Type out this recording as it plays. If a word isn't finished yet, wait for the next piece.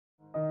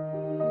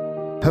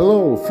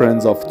Hello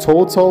friends of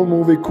Total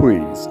Movie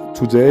Quiz.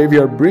 Today we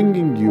are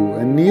bringing you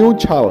a new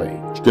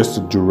challenge. Guess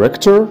the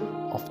director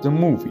of the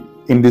movie.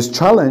 In this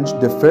challenge,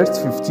 the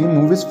first 15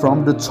 movies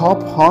from the top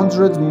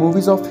 100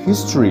 movies of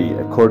history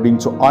according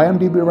to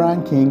IMDb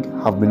ranking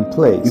have been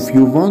placed. If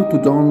you want to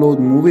download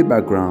movie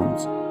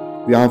backgrounds,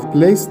 we have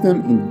placed them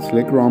in the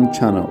Telegram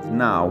channel.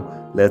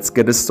 Now, let's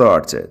get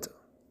started.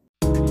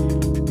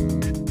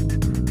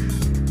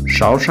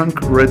 Shawshank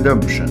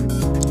Redemption.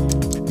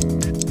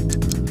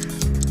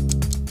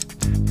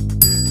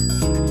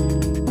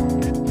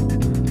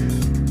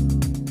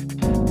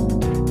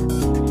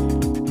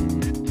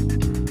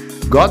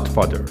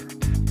 Godfather.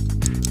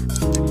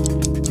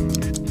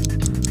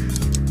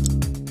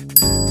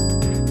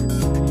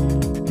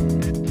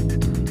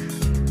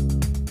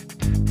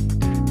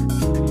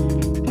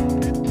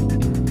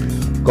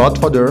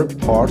 Godfather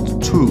Part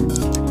 2.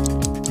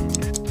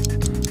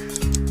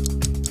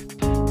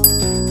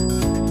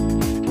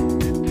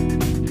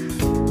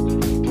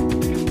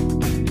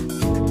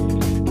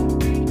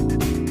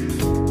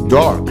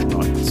 Dark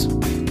Knight.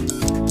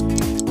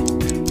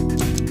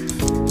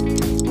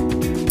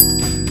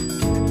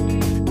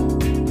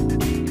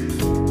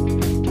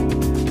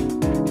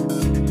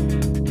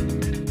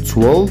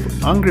 "12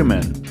 Angry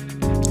Men".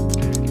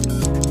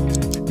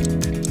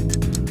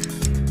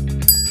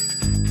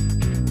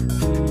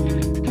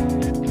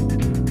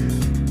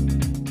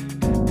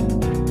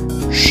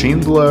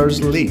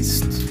 Schindler's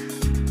List.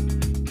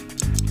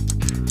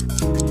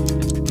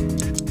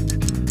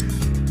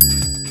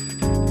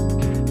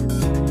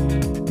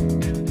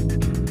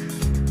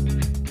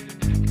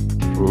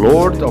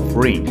 Lord of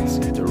Rings: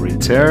 The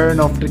Return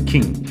of the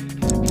King.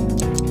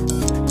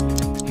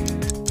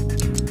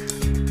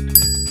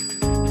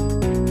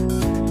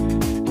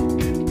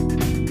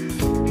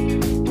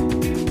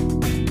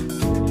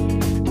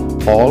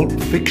 Pulp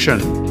Fiction.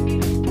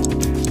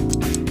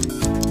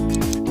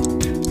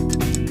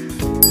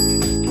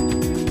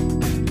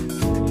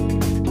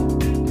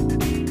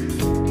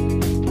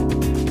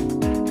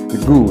 The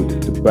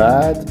Good, the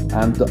Bad,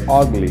 and the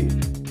Ugly.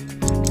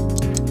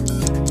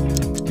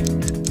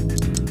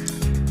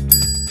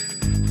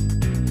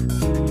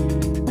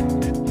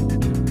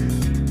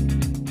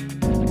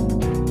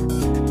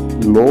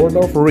 Lord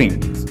of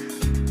Rings: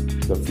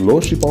 The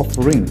Fellowship of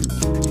Ring.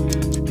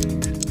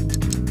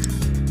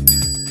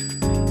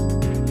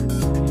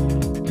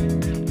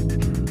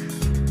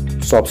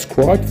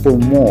 Subscribe for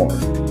more.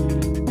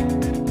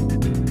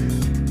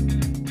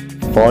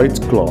 Fight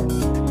Club.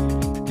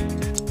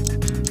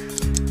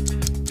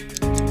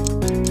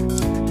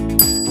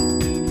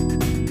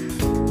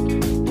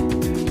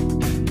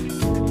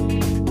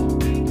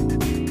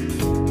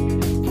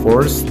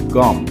 Forrest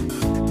Gump.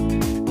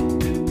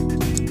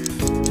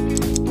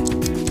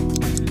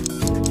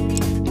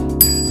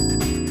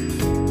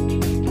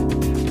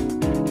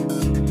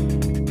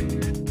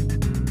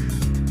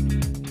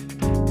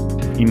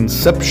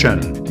 Inception.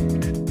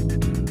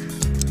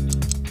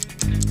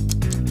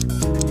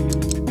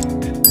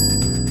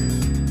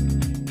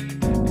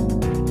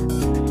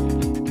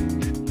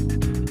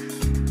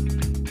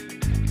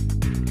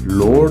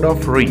 Lord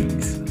of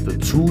Rings: The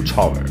Two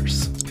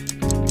Towers.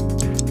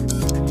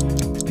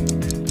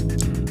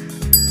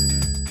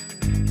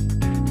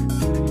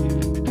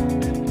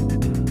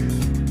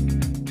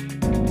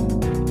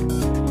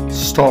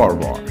 Star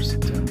Wars: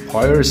 The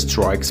Empire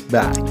Strikes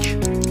Back.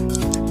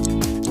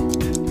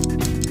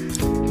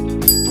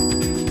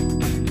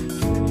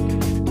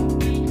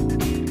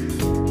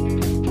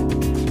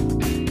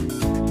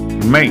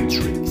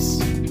 Matrix.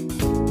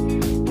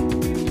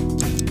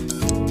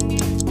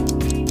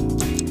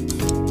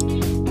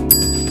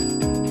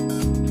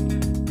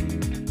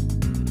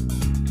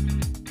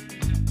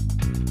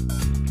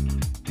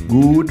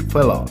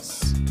 Goodfellas.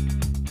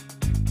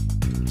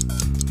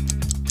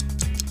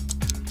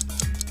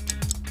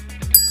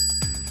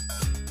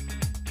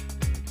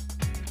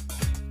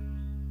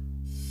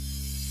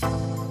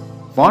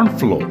 One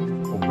Flew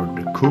Over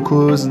the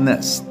Cuckoo's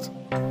Nest.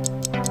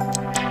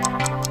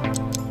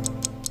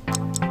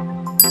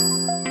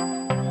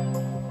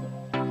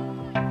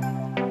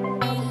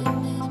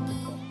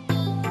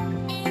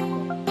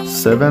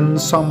 Seven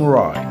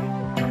Samurai.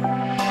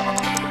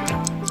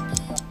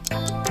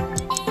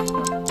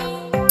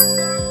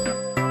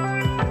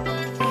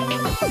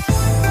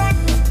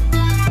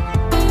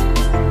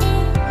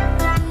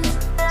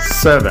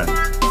 Seven.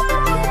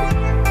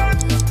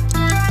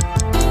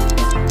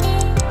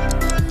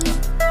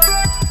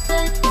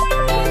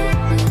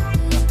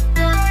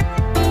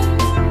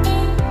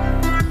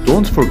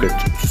 Don't forget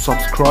to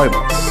subscribe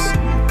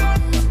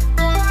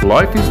us.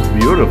 Life is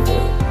beautiful.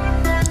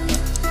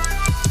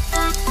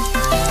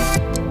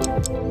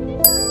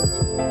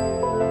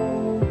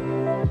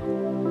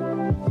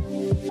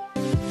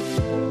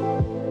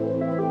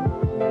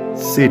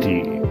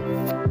 City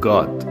of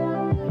God.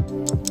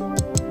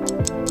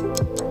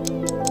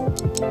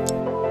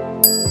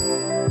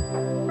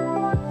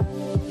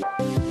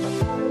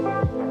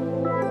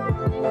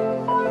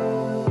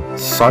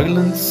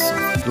 Silence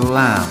of the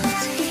Lambs.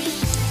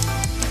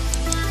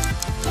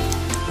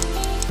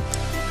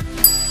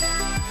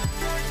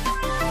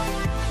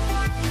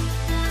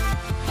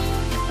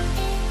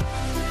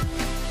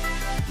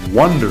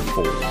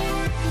 Wonderful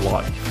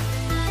Life.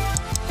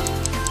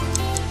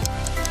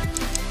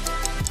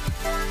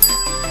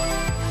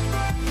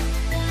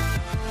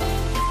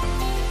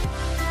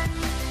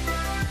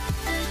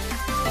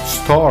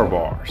 Star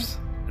Wars: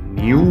 A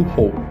New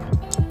Hope.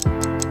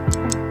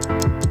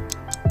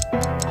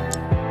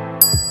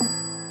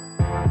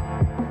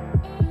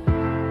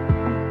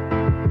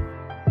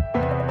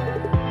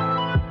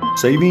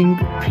 Saving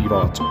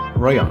Private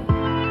Ryan.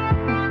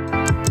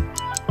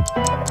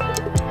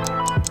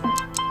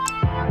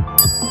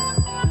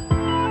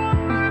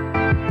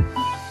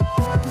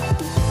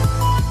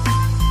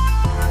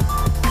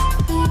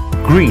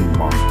 Green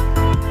Mile.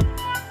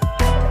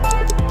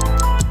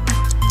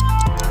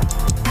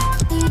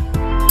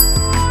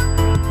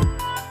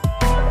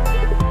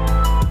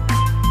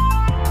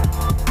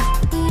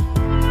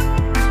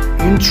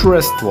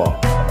 Interstellar.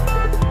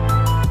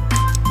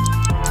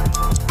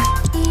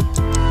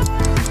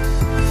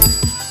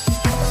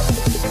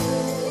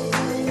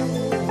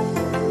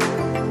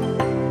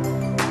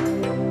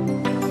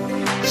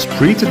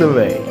 Spirited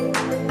Away.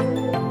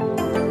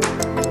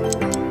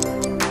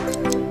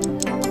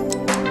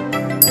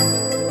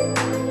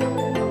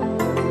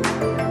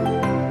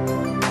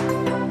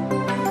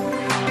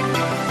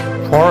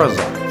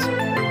 Parasite.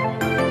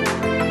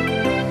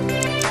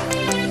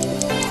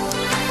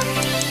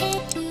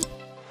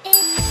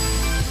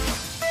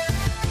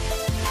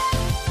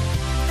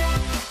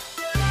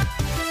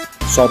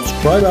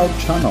 Subscribe our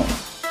channel,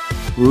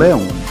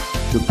 Leone,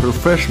 the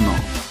Professional.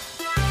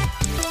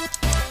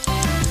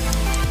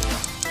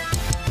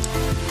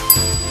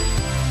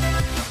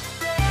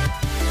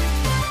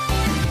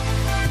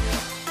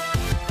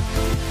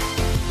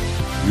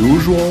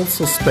 Usual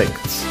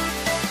Suspects.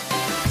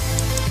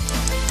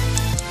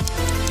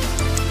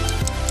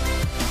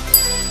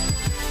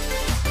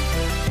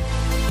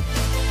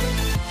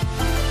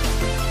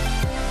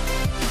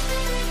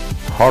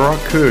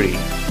 Harakiri.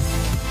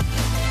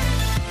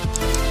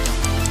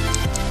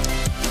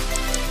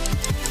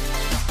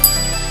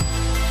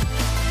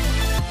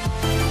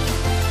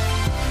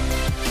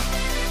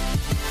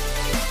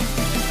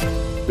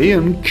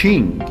 Lion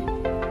King.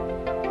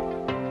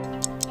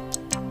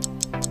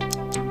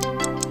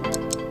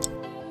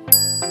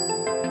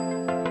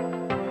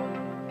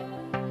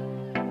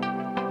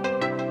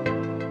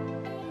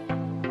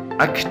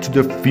 Back to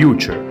the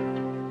Future.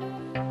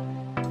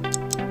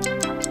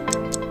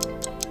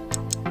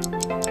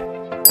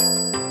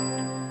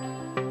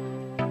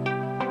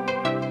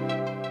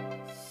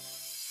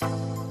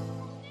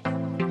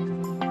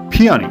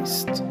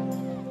 Pianist.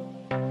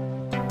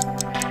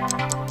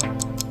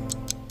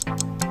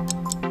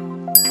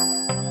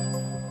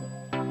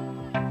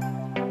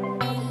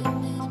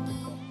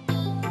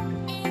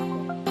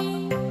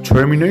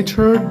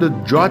 Terminator: The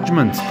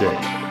Judgment Day.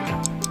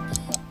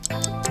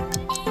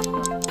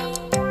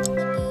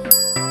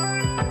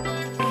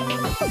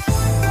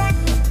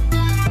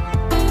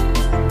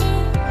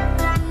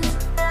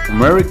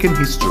 American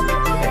History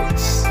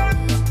X.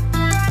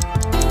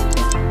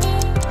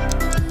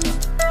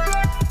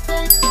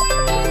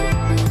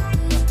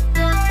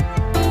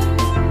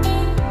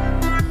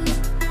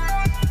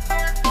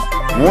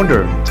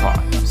 Modern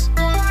Times.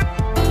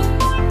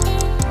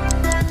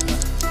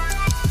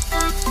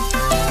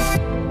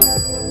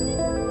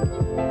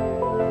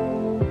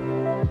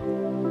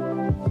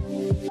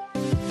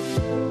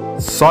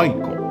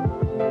 Psycho.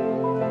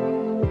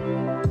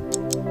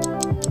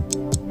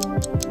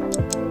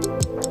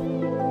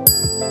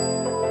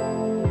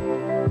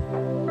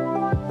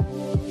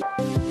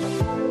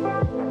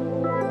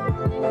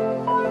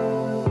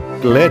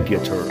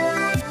 Gladiator.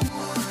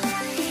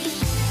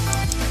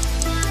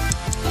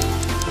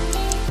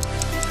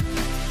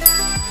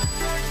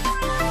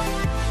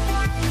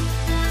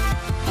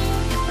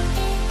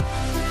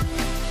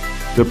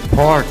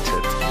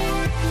 Departed.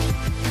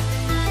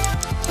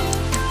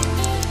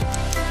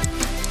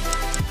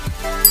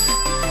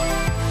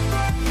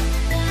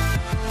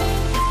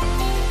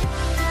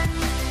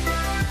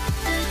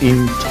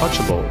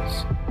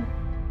 Intouchables.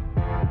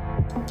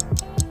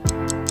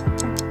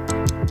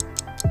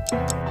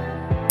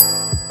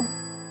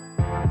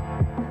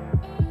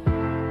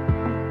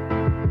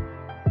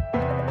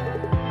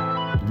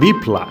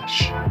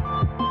 Whiplash.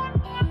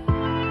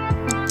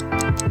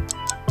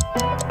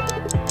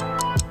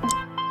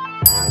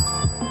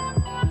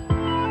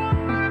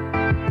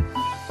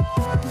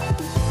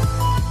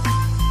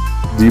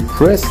 The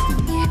Prestige.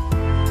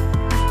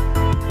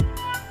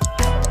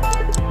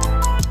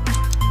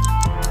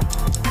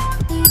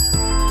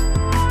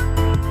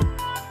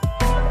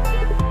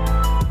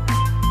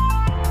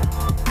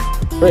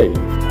 Grave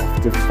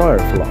of the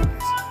Fireflies.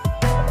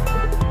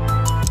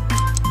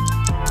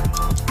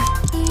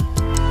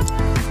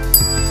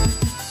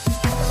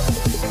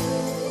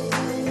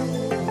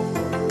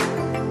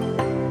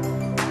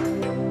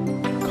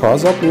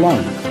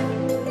 Casablanca.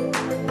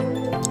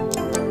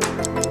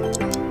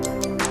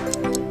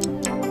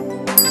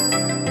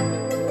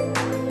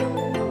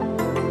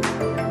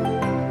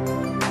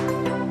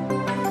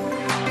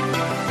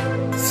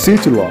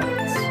 City Lights.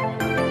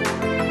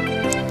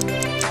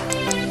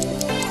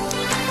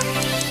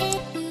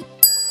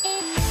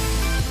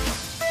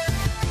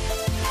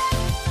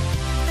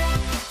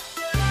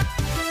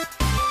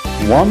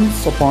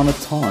 Once upon a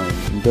time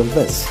in the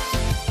West.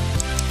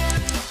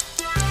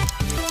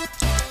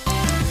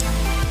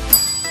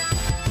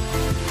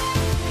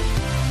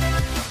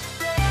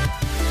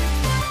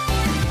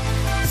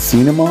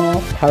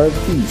 Cinema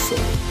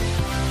Paradiso.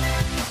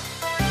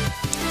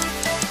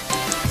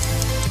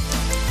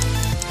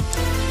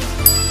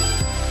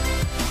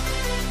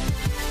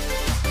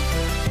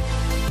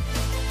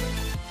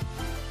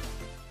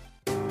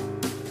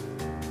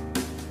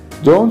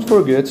 Don't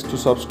forget to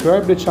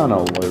subscribe the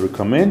channel. I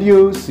recommend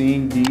you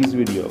seeing these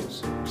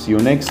videos. See you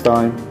next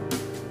time.